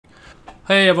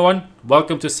Hey everyone,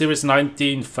 welcome to Series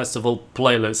 19 Festival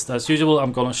playlist. As usual,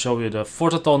 I'm gonna show you the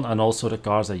Forzathon and also the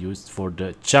cars I used for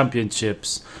the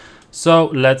championships.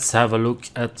 So let's have a look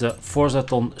at the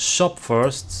Forzathon shop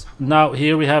first. Now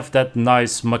here we have that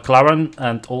nice Mclaren,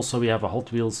 and also we have a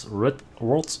Hot Wheels rod,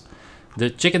 the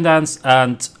chicken dance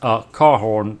and a car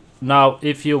horn. Now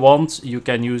if you want, you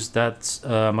can use that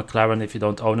Mclaren if you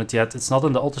don't own it yet. It's not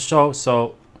in the auto show,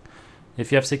 so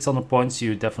if you have 600 points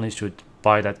you definitely should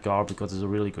buy that car because it's a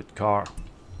really good car.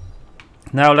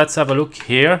 Now let's have a look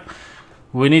here.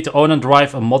 We need to own and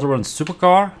drive a modern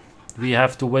supercar. We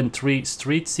have to win 3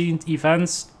 street scene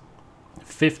events,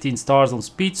 15 stars on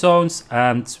speed zones,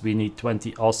 and we need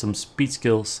 20 awesome speed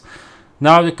skills.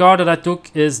 Now the car that I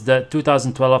took is the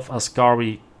 2012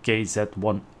 Ascari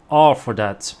KZ1R for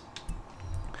that.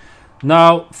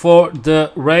 Now for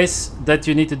the race that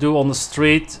you need to do on the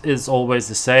street is always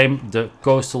the same, the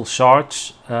coastal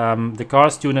charge. The car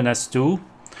is tuned in S2.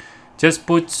 Just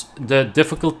put the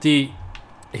difficulty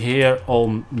here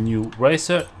on new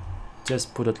racer.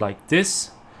 Just put it like this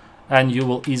and you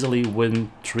will easily win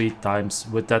 3 times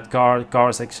with that car. The car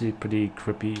is actually pretty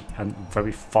grippy and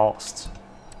very fast.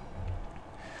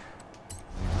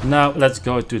 Now let's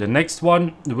go to the next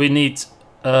one. We need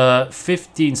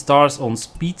 15 stars on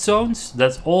speed zones.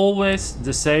 That's always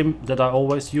the same that I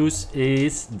always use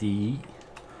is the...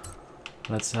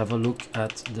 Let's have a look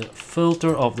at the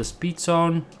filter of the speed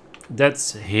zone.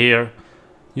 That's here.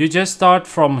 You just start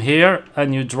from here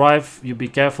and you drive. You be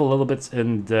careful a little bit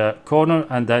in the corner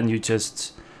and then you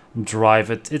just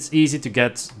drive it. It's easy to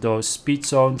get those speed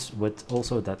zones with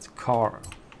also that car.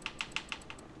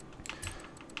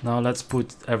 Now let's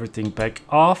put everything back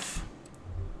off.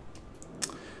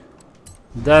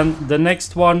 Then the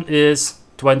next one is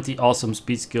 20 awesome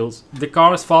speed skills. The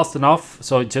car is fast enough,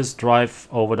 so just drive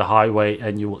over the highway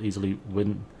and you will easily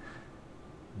win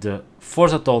the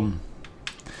Forzathon.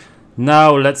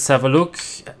 Now let's have a look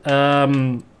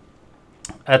at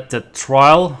the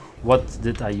trial. What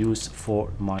did I use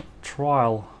for my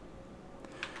trial?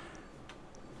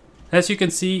 As you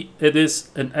can see, it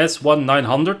is an S1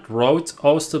 900 Road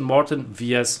Aston Martin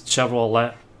vs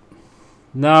Chevrolet.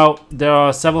 Now there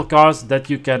are several cars that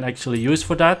you can actually use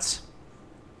for that.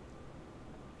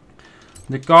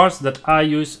 The cars that I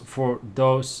use for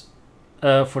those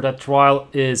for that trial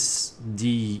is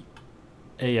the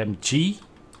AMG,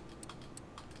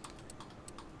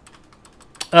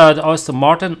 the Aston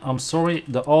Martin. I'm sorry,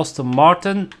 the Aston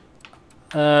Martin,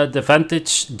 the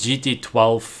Vantage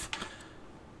GT12.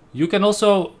 You can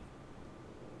also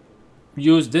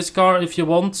use this car if you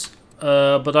want,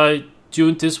 but I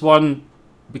tuned this one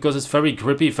because it's very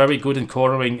grippy, very good in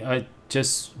cornering. I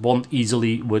just won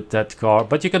easily with that car,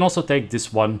 but you can also take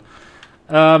this one.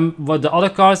 But the other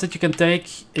cars that you can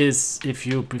take is if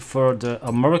you prefer the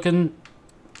American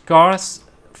cars.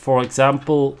 For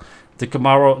example, the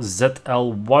Camaro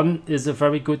ZL1 is a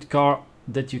very good car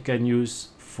that you can use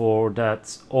for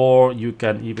that, or you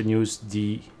can even use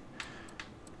the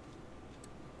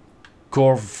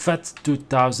Corvette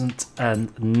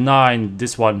 2009,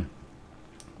 this one.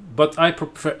 But I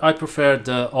prefer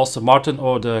the Aston Martin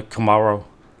or the Camaro.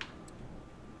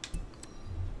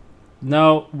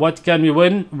 Now, what can we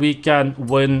win? We can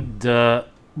win the...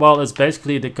 Well, it's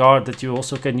basically the car that you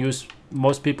also can use.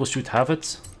 Most people should have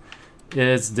it.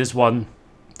 It's this one.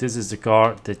 This is the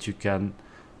car that you can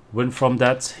win from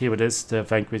that. Here it is, the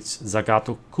Vanquish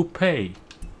Zagato Coupe.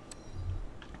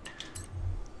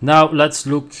 Now, let's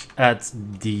look at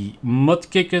the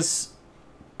Mudkickers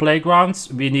playgrounds.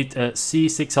 We need a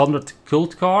C600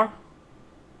 cult car.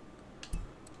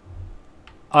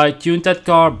 I tuned that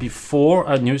car before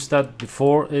and used that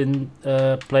before in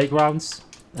playgrounds,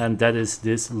 and that is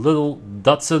this little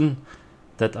Datsun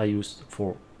that I used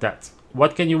for that.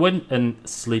 What can you win? A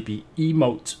Sleepy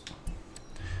Emote.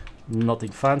 Nothing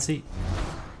fancy.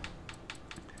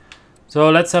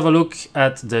 So let's have a look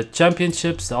at the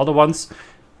championships, the other ones.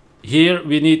 Here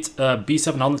we need a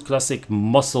B700 Classic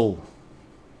Muscle.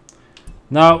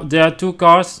 Now there are 2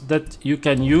 cars that you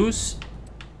can use.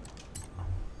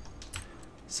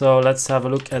 So let's have a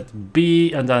look at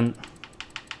B and then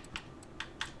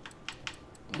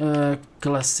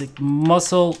Classic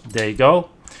Muscle. There you go.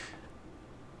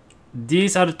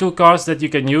 These are the 2 cars that you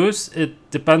can use. It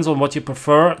depends on what you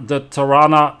prefer. The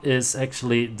Torana is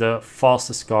actually the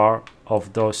fastest car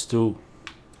of those 2.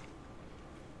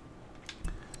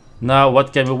 Now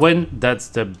what can we win? That's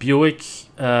the Buick,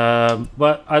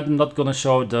 but I'm not gonna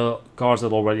show the cars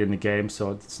that are already in the game,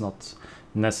 so it's not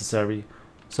necessary.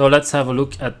 So let's have a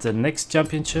look at the next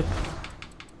championship.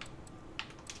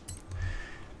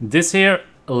 This here,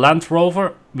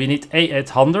 Landrover, we need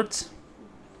A800.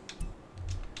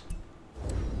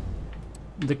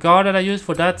 The car that I use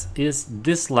for that is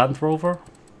this Landrover.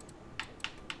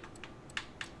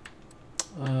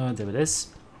 There it is.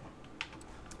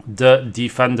 The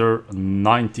Defender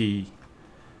 90.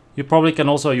 You probably can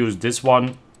also use this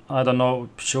one. I don't know,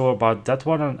 sure about that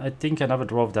one, and I think I never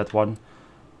drove that one.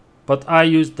 But I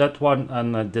used that one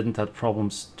and I didn't have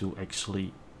problems to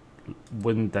actually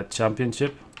win that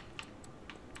championship.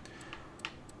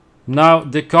 Now,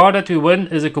 the car that we win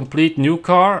is a complete new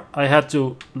car. I had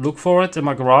to look for it in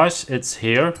my garage. It's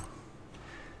here.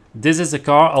 This is the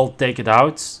car. I'll take it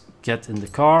out, get in the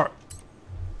car.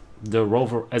 The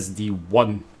Rover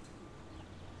SD1.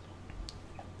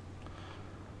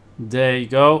 There you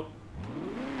go.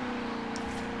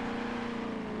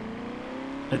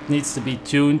 It needs to be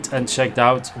tuned and checked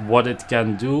out what it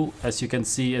can do. As you can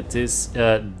see, it is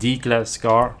a D-class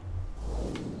car.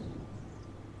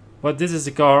 But this is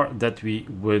the car that we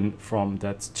win from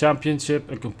that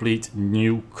championship, a complete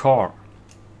new car.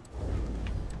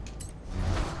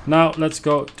 Now let's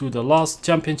go to the last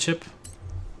championship.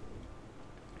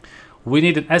 We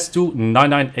need an S2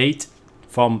 998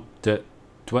 from the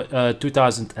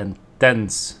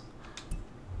 2010s.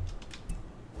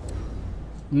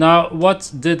 Now,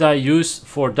 what did I use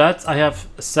for that? I have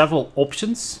several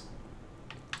options.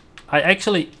 I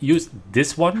actually used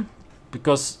this one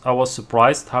because I was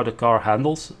surprised how the car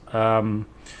handles.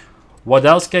 What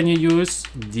else can you use?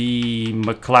 The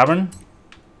Mclaren.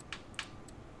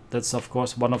 That's of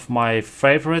course one of my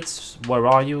favorites. Where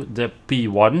are you? The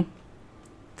P1.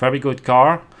 Very good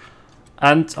car.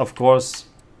 And of course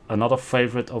another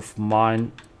favorite of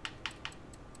mine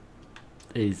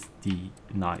is the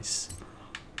nice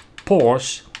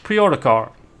Porsche pre-order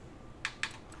car,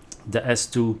 the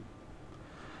S2.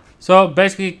 So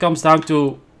basically it comes down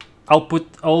to, I'll put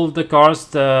all the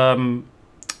cars are in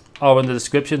the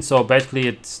description, so basically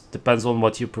it depends on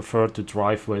what you prefer to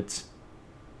drive with.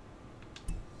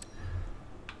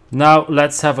 Now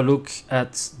let's have a look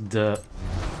at the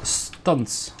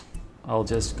stunts. I'll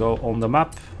just go on the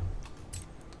map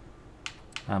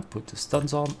and put the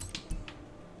stunts on.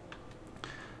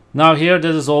 Now here,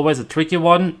 this is always a tricky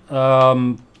one.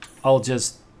 I'll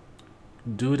just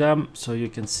do them so you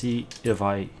can see if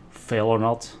I fail or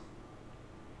not.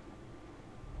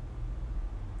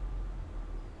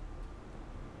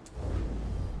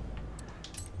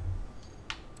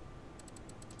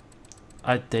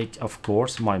 I take, of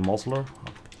course, my Mosler.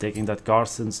 I'm taking that car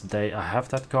since the day I have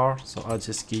that car, so I'll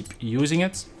just keep using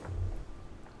it.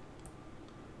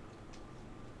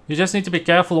 You just need to be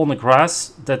careful on the grass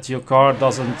that your car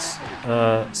doesn't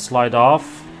slide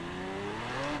off.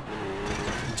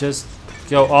 Just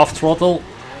go off throttle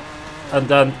and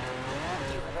then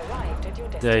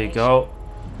there you go.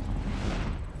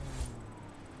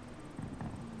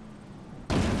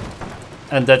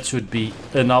 And that should be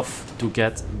enough to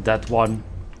get that one.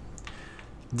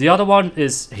 The other one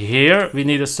is here. We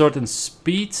need a certain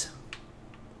speed.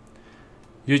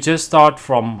 You just start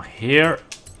from here.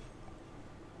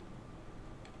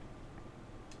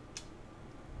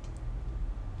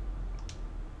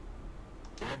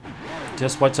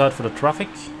 Just watch out for the traffic.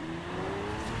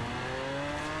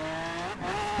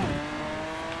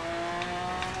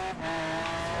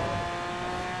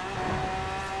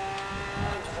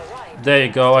 There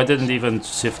you go. I didn't even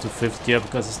shift to 5th gear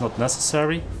because it's not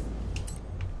necessary.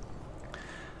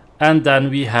 And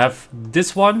then we have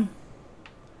this one.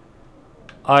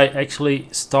 I actually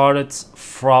started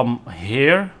from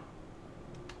here.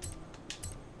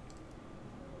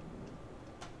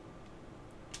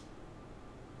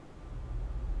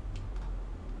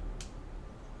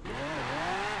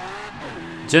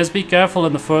 Just be careful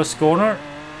in the first corner.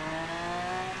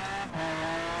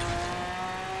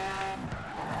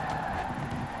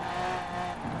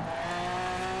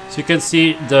 So you can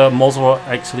see the Mosler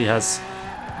actually has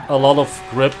a lot of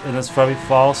grip and it's very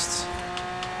fast.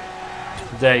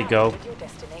 There you go.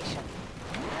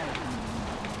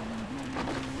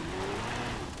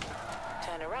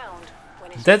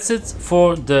 That's it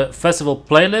for the festival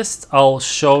playlist. I'll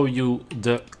show you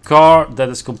the car that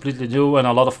is completely new and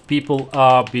a lot of people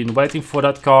have been waiting for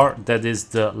that car. That is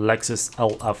the Lexus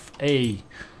LFA.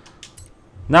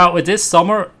 Now it is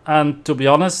summer and to be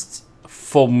honest,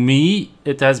 for me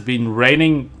it has been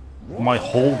raining my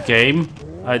whole game.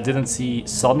 I didn't see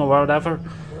sun or whatever,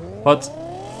 but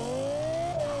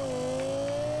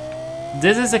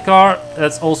this is a car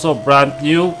that's also brand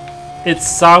new. It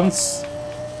sounds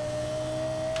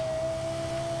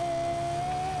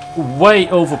way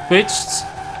overpitched.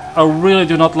 I really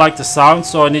do not like the sound,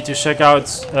 so I need to check out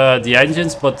the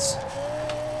engines, but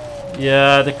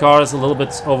yeah, the car is a little bit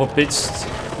overpitched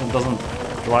and doesn't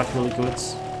drive really good,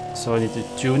 so I need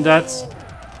to tune that.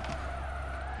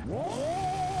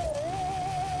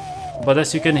 but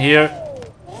as you can hear,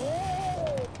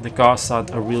 the car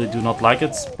sound, I really do not like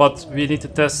it, but we need to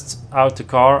test out the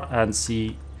car and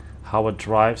see how it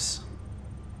drives.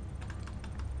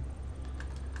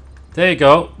 There you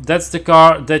go, that's the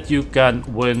car that you can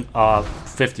win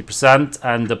 50%,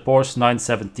 and the Porsche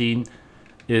 917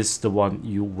 is the one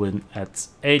you win at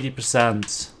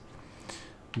 80%.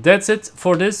 That's it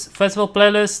for this festival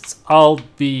playlist. I'll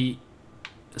be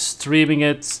streaming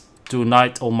it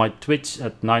tonight on my Twitch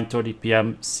at 9:30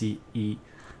 p.m. CEST.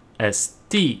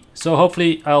 So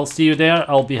hopefully I'll see you there.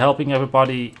 I'll be helping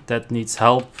everybody that needs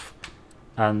help,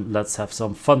 and let's have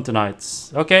some fun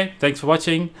tonight. Okay, thanks for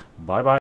watching. Bye bye.